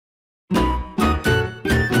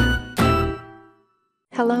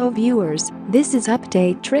Hello viewers, this is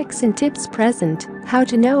Update Tricks and Tips present, how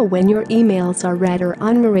to know when your emails are read or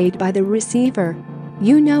unread by the receiver.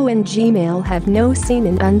 You know in Gmail have no seen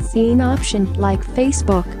and unseen option like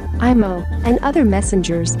Facebook, IMO, and other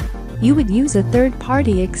messengers. You would use a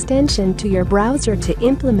third-party extension to your browser to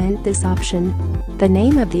implement this option. The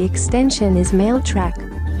name of the extension is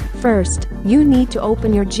MailTrack. First, you need to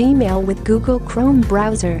open your Gmail with Google Chrome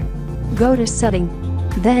browser. Go to Setting.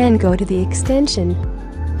 Then go to the extension.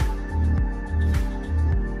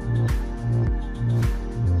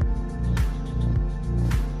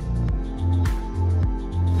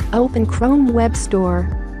 Open Chrome Web Store.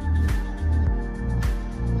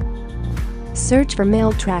 Search for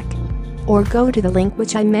MailTrack. Or go to the link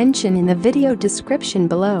which I mention in the video description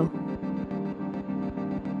below.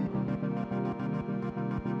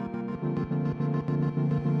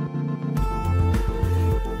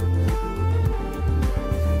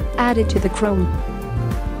 Add it to the Chrome.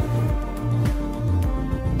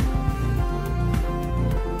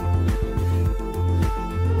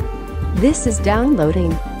 This is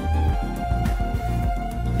downloading.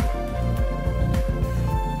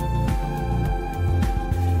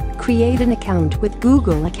 Create an account with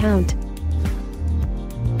Google account.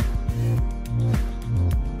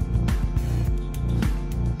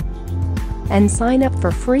 And sign up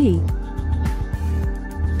for free.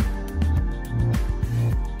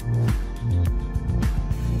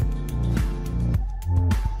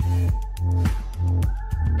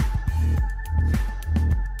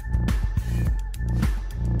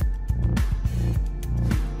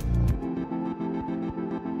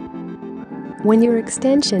 When your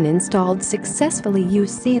extension installed successfully, you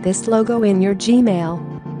see this logo in your Gmail.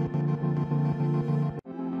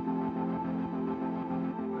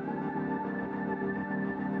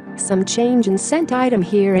 Some change in sent item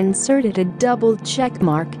here inserted a double check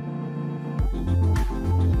mark.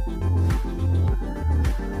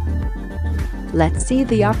 Let's see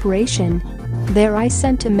the operation. There, I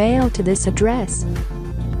sent a mail to this address.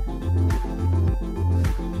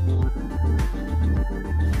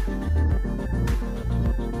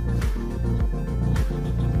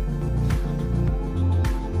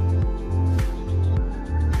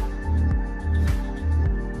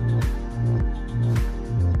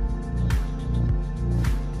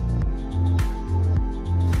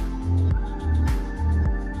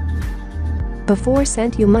 Before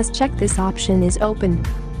sent, you must check this option is open.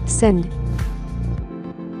 Send.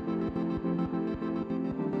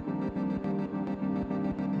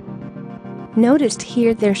 Noticed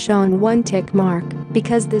here they're shown one tick mark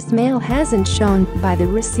because this mail hasn't shown by the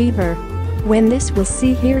receiver. When this will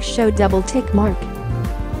see here show double tick mark.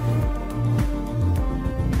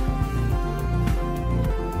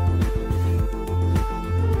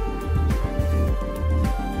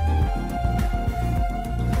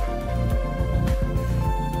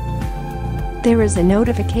 There is a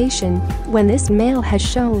notification when this mail has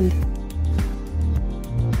shown.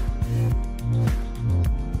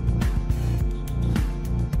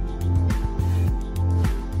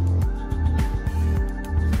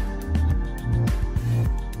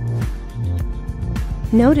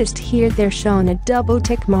 Noticed here they're shown a double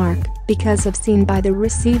tick mark because of seen by the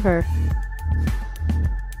receiver.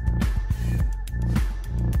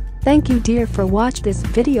 Thank you dear for watch this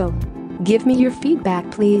video. Give me your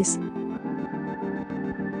feedback please.